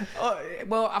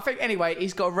 Well, I think anyway,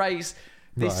 he's got to raise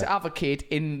this Right. other kid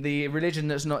in the religion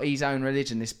that's not his own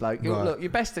religion, this bloke. Right. Look, you're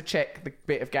best to check the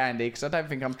bit of Gandhi, because I don't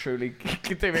think I'm truly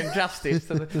doing justice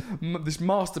to this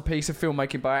masterpiece of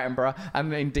filmmaking by Attenborough,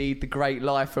 and indeed the great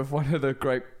life of one of the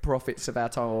great prophets of our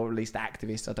time, or at least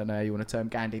activists. I don't know how you want to term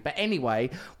Gandhi. But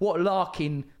anyway, what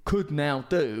Larkin could now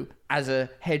do as a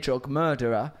hedgehog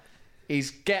murderer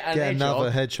is get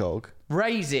Another hedgehog.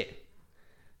 raise it.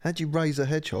 How'd you raise a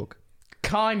hedgehog?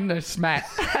 Kindness, Matt.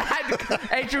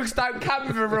 Hedgehogs don't come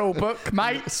with a rule book,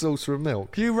 mate. Saucer of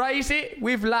milk. You raise it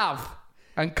with love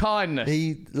and kindness.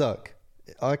 Look,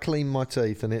 I cleaned my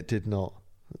teeth and it did not.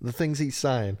 The things he's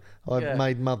saying, I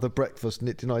made mother breakfast and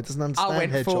it did not. He doesn't understand I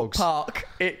went hedgehogs. Fort Park.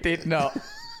 It did not.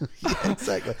 Yeah,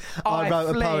 exactly. I I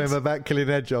wrote fled. a poem about killing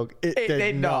a hedgehog. It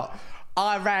did not.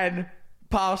 I ran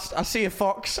past, I see a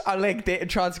fox, I legged it and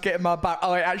tried to get in my butt.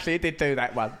 Oh, it did do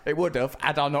that one. It would have,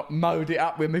 had I not mowed it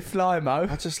up with my fly-mo.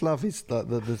 I just love his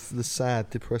the sad,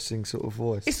 depressing sort of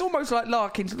voice. It's almost like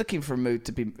Larkin's looking for a mood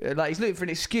to be, like he's looking for an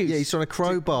excuse. Yeah, he's trying to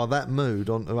crowbar that mood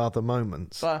onto other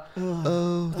moments. Like,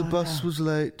 The bus was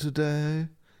late today.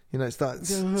 It's that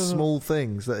small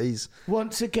things that he's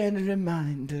once again a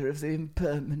reminder of the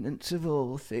impermanence of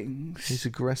all things. he's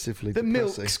aggressively The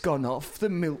depressing. the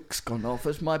milk's gone off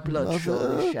as my blood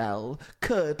surely shall,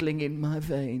 curdling in my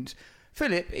veins.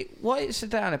 Philip, what is it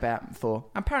down about for?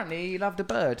 Apparently he loved a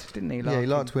bird, didn't he? Yeah, he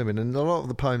liked women, and a lot of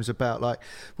the poems about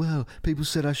well, people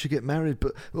said I should get married,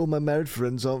 but all my married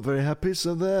friends aren't very happy,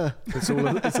 so there. It's a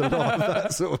lot of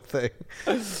that sort of thing.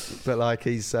 But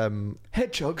he's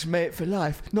Hedgehogs mate for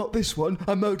life, not this one.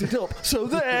 I mowed it up, so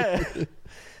there.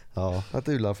 oh, I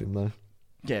do love him though.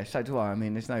 Yeah, so do I. I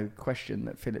mean, there's no question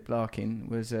that Philip Larkin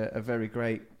was a very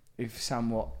great, if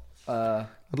somewhat.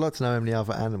 I'd like to know how many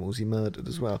other animals he murdered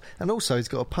as well. And also, he's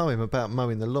got a poem about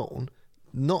mowing the lawn,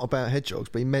 not about hedgehogs,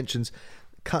 but he mentions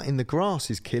cutting the grass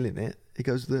is killing it. He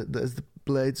goes, "There's the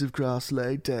blades of grass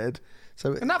lay dead."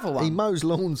 So Another one. He mows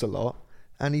lawns a lot,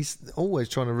 and he's always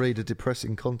trying to read a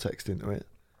depressing context into it.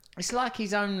 It's like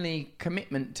his only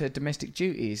commitment to domestic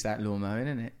duty is that lawn mowing,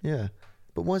 isn't it? Yeah.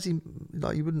 But why is he,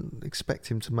 you wouldn't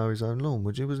expect him to mow his own lawn,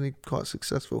 would you? Wasn't he quite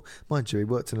successful? Mind you, he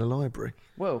worked in a library.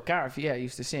 Well, Gareth, I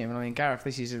used to see him. I mean, Gareth,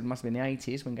 must have been the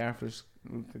 80s when Gareth was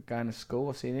going to school.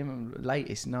 I've seen him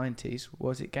latest 90s.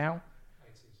 Was it Gal? 80s.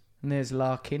 And there's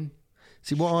Larkin.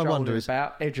 See, what I wonder is,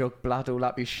 about hedgehog blood all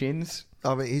up his shins.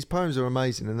 I mean, his poems are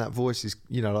amazing, and that voice is,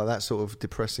 like that sort of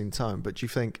depressing tone. But do you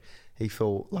think he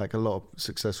thought, like a lot of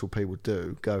successful people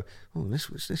do, go, oh, this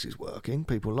is working.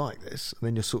 People like this, and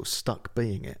then you're sort of stuck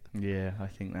being it. Yeah, I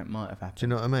think that might have happened. Do you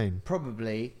know what I mean?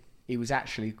 Probably he was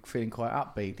actually feeling quite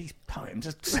upbeat. These poems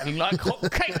are selling like hot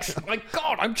cakes. My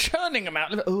God, I'm churning them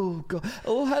out. Oh, God.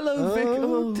 Oh, hello, Vic.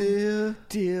 Oh,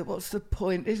 Dear, what's the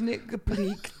point? Isn't it a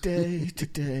bleak day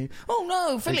today? Oh,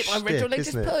 no, Philip, I read your shtick, latest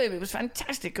isn't it? poem. It was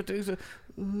fantastic. Could do so.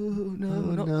 Oh,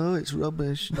 no, No, it's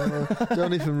rubbish. No,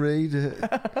 don't even read it.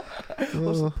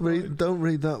 Oh, don't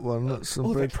read that one.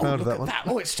 I'm very proud of that one.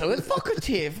 Oh, it's so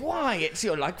evocative. Why?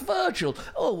 You're like Virgil.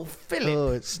 Oh,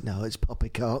 Philip. Oh, it's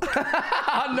poppycock.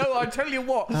 No, I tell you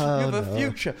what, you have a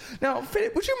future. Now,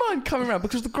 Philip, would you mind coming around?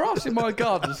 Because the grass in my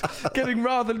garden's getting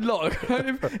rather long.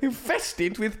 I'm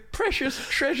infested with precious,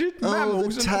 treasured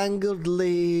mammals. The tangled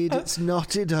lead, it's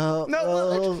knotted up.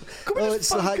 No,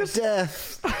 it's like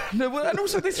death. No, and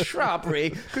also this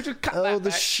shrubbery. Could you cut that The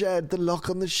back? shed, the lock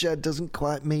on the shed doesn't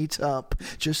quite meet up,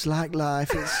 just like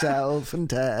life itself and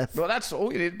death. Well, that's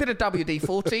all. You need a bit of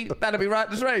WD-40. That'll be right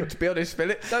as rain, to be honest,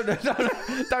 Philip. Don't let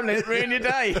it ruin your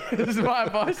day. That's my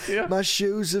advice to you. My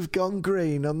shoes have gone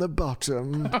green on the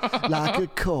bottom, like a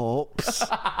corpse.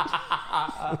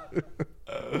 Well,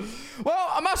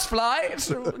 I must fly.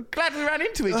 So glad we ran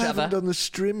into each I other. haven't done the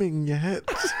strimming yet.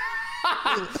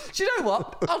 Do you know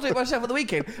what? I'll do it myself on the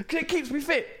weekend because it keeps me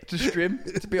fit to strim,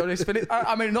 to be honest, Philip.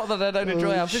 I mean, not that I don't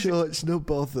enjoy our physics. Sure, it's no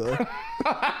bother.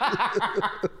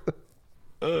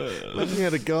 Imagine you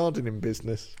had a gardening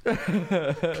business.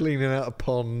 Cleaning out a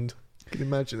pond. You can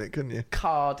imagine it, couldn't you?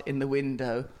 Card in the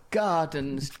window.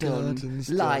 Gardens done. Gardens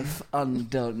done. Life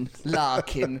undone.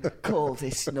 Larkin, call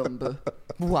this number.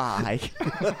 Why?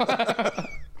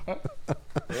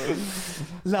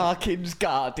 Larkin's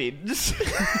Gardens.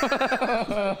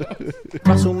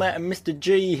 Russell, Matt and Mr.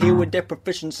 G here with their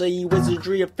proficiency,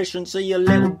 wizardry, efficiency, a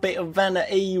little bit of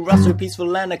vanity. Russell,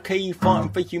 peaceful anarchy, fighting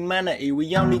for humanity.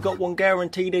 We only got one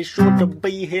guarantee, there's sure to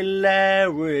be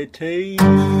hilarity.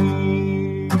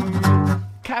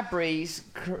 Cadbury's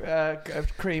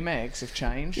cream eggs have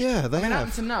changed. Yeah, they I have.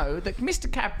 happen to know that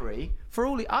Mr. Cadbury, for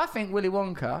all I think Willy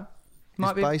Wonka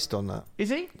might It's be based on that. Is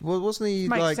he? Well, wasn't he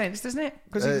Makes like... sense, doesn't it?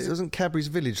 Because it wasn't Cadbury's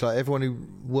Village. Like everyone who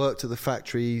worked at the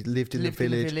factory lived in the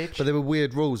village. But there were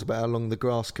weird rules about how long the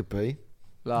grass could be.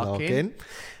 Larkin.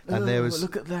 And there was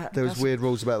look at that. There was weird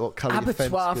rules about what colour your fence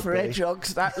Abattoir could for be.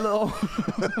 hedgehogs, that law.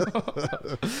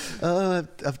 Oh,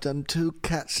 I've done 2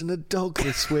 cats and a dog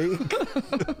this week.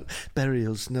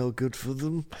 Burial's no good for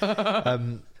them.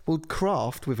 Well,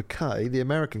 Kraft with a K, the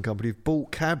American company, who've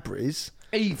bought Cadbury's.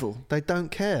 Evil. They don't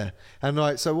care. And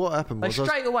like, so what happened They was...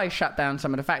 straight away shut down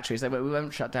some of the factories. They went, we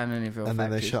won't shut down any of your and then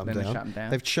factories. they shut them down.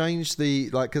 down. They've changed the...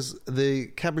 Like, because the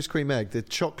Cadbury's Cream Egg, the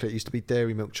chocolate used to be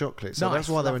dairy milk chocolate. So Nice, that's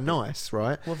why they were lovely. nice,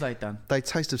 right? What have they done? They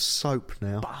taste of soap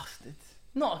now. Bastards.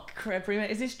 Not a Cadbury.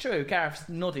 Is this true? Gareth's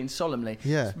nodding solemnly.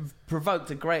 Yeah. It's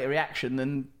provoked a greater reaction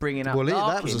than bringing up Well, that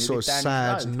Larkin, was a who sort of lived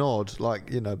down his sad road. nod.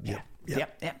 Like, you know...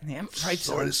 Yep. Afraid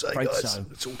Sorry to say, Afraid guys. so.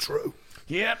 It's all true.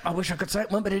 Yep, I wish I could say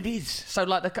it weren't, but it is. So,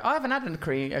 like, I haven't had a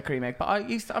cream egg, but I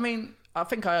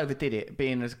think I overdid it,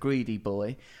 being a greedy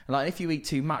boy. And, like, if you eat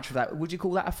too much of that, would you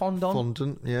call that a fondant?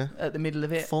 Fondant, yeah. At the middle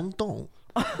of it? Fondant.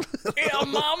 Yeah,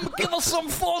 Mum, give us some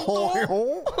fondant.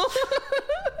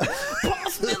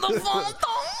 Pass me the fondant.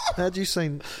 How do you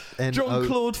say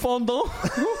Jean-Claude Fondant.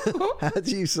 How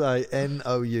do you say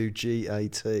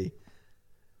Nougat?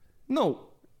 No.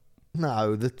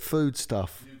 No, the food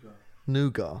stuff.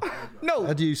 Nougat. No.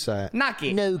 How do you say it?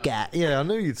 Nugget. Nougat. Yeah, I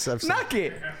knew you'd say something.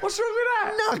 Nugget. What's wrong with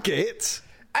that? Nugget?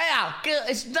 Hey,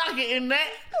 it's nugget in there.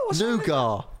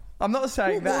 Nougat. I'm not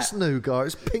saying What that. was nougat? It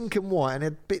was pink and white and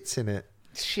had bits in it.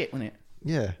 Shit, wasn't it?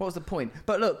 Yeah. What was the point?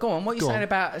 But look, go on. What are you Go saying on.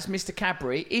 about Mr.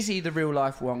 Cadbury? Is he the real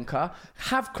life Wonka?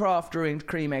 Have Kraft ruined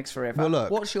cream eggs forever? Well,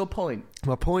 look. What's your point?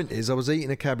 My point is, I was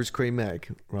eating a Cadbury's cream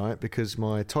egg, right? Because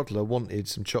my toddler wanted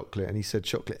some chocolate, and he said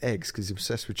chocolate eggs because he's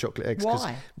obsessed with chocolate eggs.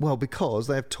 Why? Well, because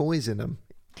they have toys in them,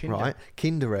 Kinder. right?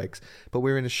 Kinder eggs. But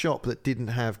we were in a shop that didn't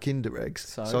have Kinder eggs,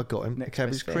 So, I got him a next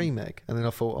Cadbury's best thing. cream egg, and then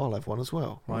I thought I'll have one as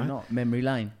well. Why right? not? Memory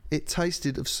lane. It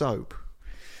tasted of soap.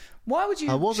 Why would you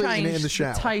I was eating change it in the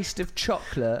shower. taste of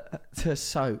chocolate to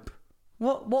soap?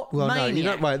 What Well, maniac? no, you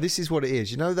know, right. This is what it is.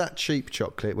 You know that cheap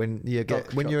chocolate when you get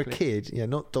Dog's when you're a chocolate. kid. Yeah,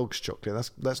 not dog's chocolate.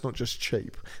 That's not just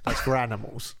cheap. That's for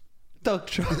animals. Dog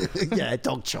chocolate. Yeah,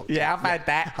 dog chocolate. Yeah, I've had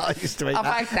that. I used to eat I've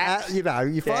that. had that. You know,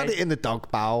 you find Yeah. it in the dog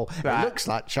bowl. Right. It looks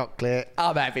like chocolate.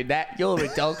 I'm having that. You're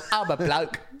a dog. I'm a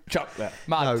bloke. Chocolate.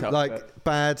 My No, chocolate. like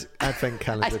bad advent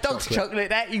calendar That's dog's chocolate,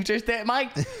 that. You just ate, mate.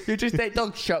 You just ate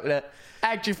dog's chocolate.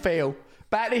 How'd you feel?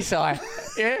 About this eye?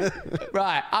 Yeah?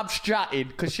 Right, I'm strutting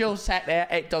because you're sat there,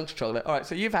 ate dog's chocolate. All right,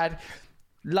 so you've had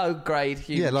low grade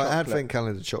human like chocolate. advent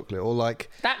calendar chocolate, or like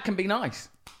That can be nice.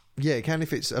 yeah, it can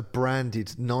if it's a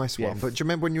branded nice one. But do you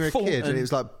remember when you were a kid Fulton. and it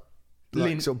was like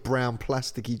Lint. sort of brown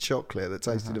plasticky chocolate that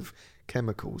tasted of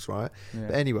chemicals, right?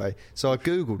 But anyway, so I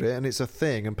googled it and it's a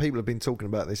thing, and people have been talking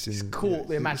about this. It's caught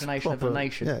the imagination of the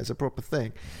nation. Yeah, it's a proper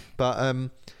thing. But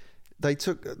they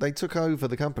took over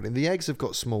the company. The eggs have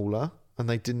got smaller, and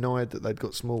they denied that they'd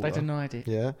got smaller. They denied it.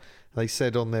 Yeah, they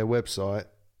said on their website,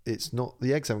 it's not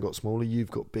the eggs haven't got smaller,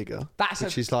 you've got bigger.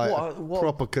 Which is like a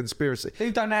proper conspiracy.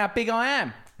 You don't know how big I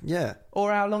am, Yeah.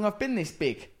 or how long I've been this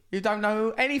big. You don't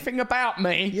know anything about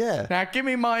me. Yeah. Now give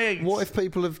me my eggs. What if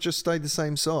people have just stayed the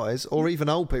same size, or even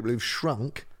old people who've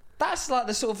shrunk? That's like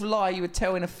the sort of lie you would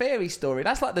tell in a fairy story.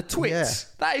 That's like the twits.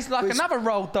 Yeah. That is like another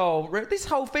Roald Dahl. This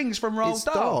whole thing's from Roald It's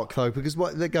Dahl. dark though, because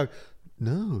what they go,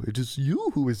 no, it is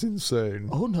you who is insane.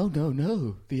 Oh, no.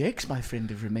 The eggs, my friend,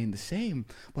 have remained the same.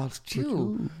 Whilst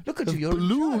you, look at you, you're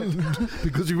ballooned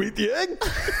because you eat the egg.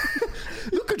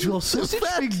 Look at your sausage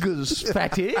fingers,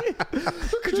 fatty.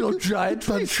 Look at your giant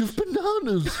bunch of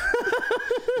bananas.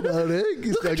 That egg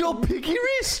is Look at your piggy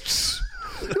wrists.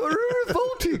 You're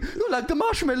revolting. You're like the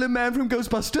marshmallow man from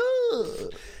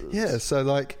Ghostbusters. Yeah, so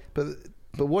like, but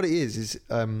what it is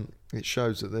it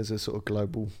shows that there's a sort of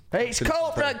global. It's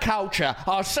corporate culture.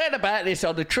 I said about this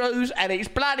on the Trues, and it's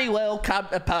bloody well come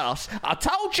to pass. I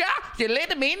told ya, you let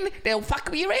them in, they'll fuck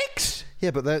with your eggs. Yeah,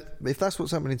 but if that's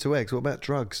what's happening to eggs, what about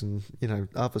drugs and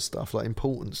other stuff like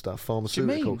important stuff,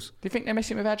 pharmaceuticals? Do you think they're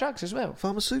messing with our drugs as well?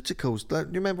 Pharmaceuticals. Do you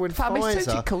remember when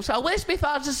Pharmaceuticals. Pfizer? Oh, where's my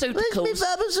pharmaceuticals?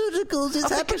 Pharmaceuticals? It's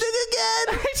happening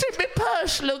again. It's in my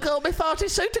purse. Look, all my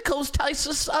pharmaceuticals taste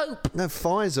of soap. No,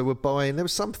 Pfizer were buying. There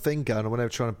was something going on when they were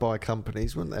trying to buy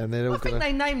companies, weren't they? And they're all I think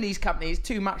they name these companies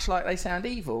too much like they sound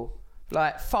evil.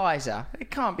 Like Pfizer.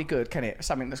 It can't be good, can it?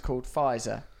 Something that's called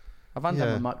Pfizer. I've undone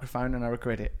Yeah. my microphone and I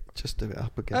regret it. just do it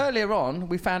up again. Earlier on,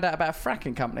 we found out about a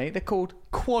fracking company. They're called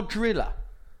Quadrilla.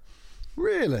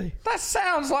 Really? That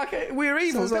sounds like we're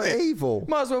evil, Sounds doesn't like it? evil.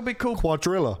 Might as well be called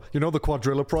Quadrilla. You know the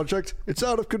Quadrilla project? It's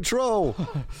out of control.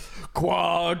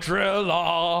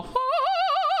 Quadrilla.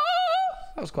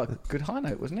 That was quite a good high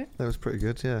note, wasn't it? That was pretty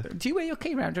good, yeah. Do you wear your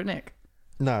key around your neck?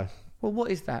 No. Well, what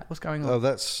is that? What's going on? Oh,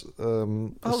 that's a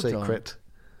Hold secret.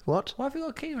 What? Why have you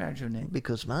got a key around your neck?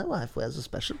 Because my wife wears a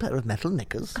special pair of metal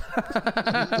knickers.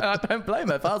 I don't blame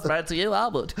her. If I was married to you, I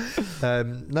would.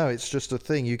 No, it's just a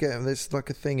thing. You get there's like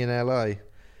a thing in LA.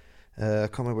 I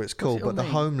can't remember what it's called, it all but the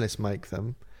mean? homeless make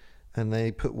them, and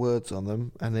they put words on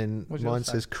them, and then What does mine yours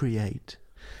say? says create,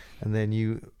 and then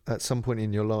you at some point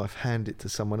in your life hand it to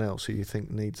someone else who you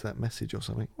think needs that message or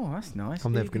something. Oh, that's nice.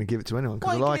 I'm never going to give it to anyone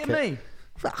Why because I are like you giving it. it me?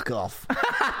 Fuck off! Give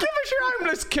us your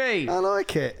homeless key. I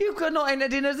like it. You've not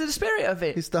entered into the spirit of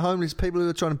it. It's the homeless people who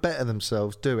are trying to better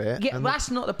themselves do it. Yeah, and-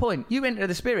 that's not the point. You enter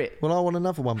the spirit. well, I want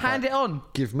another one. Hand back. it on.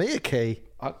 Give me a key.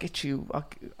 I'll get you.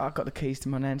 I've got the keys to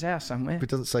my nan's house somewhere. If it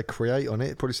doesn't say create on it,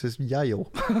 it probably says Yale.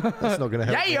 That's not going to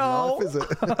help Yale! in life,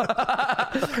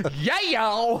 is it?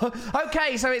 Yale!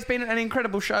 Okay, so it's been an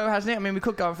incredible show, hasn't it? I mean, we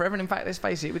could go on forever. And in fact, let's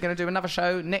face it, we're going to do another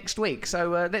show next week.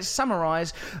 So let's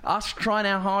summarise us trying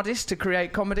our hardest to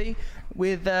create comedy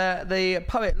with the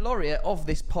poet laureate of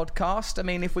this podcast. I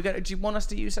mean, if we're going to, do you want us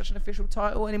to use such an official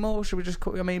title anymore? Or should we just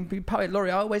call? I mean, poet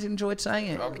laureate. I always enjoyed saying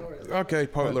it. Okay,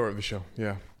 poet laureate of the show,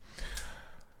 yeah.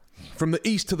 From the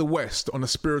east to the west on a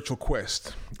spiritual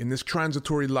quest, in this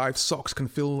transitory life, socks can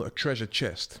fill a treasure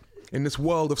chest. In this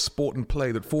world of sport and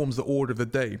play that forms the order of the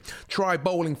day, try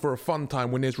bowling for a fun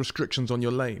time when there's restrictions on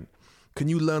your lane. Can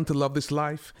you learn to love this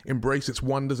life, embrace its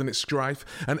wonders and its strife,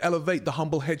 and elevate the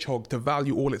humble hedgehog to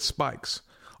value all its spikes?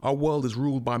 Our world is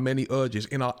ruled by many urges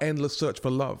in our endless search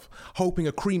for love, hoping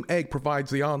a cream egg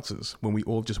provides the answers when we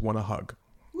all just want a hug.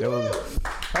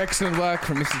 Excellent work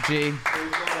from Mr. G.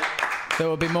 There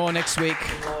will be more next week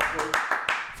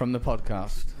from the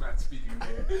podcast.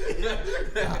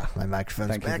 My microphone's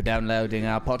Thank you back. for downloading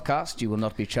our podcast. You will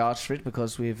not be charged for it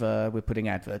because we're putting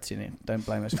adverts in it. Don't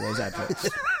blame us for those adverts.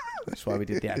 That's why we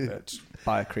did the adverts.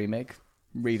 Buy a cream egg,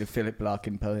 read a Philip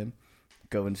Larkin poem,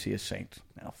 go and see a saint.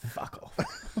 Now fuck off.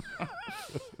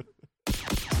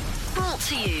 Brought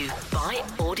to you by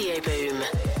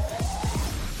aBoom.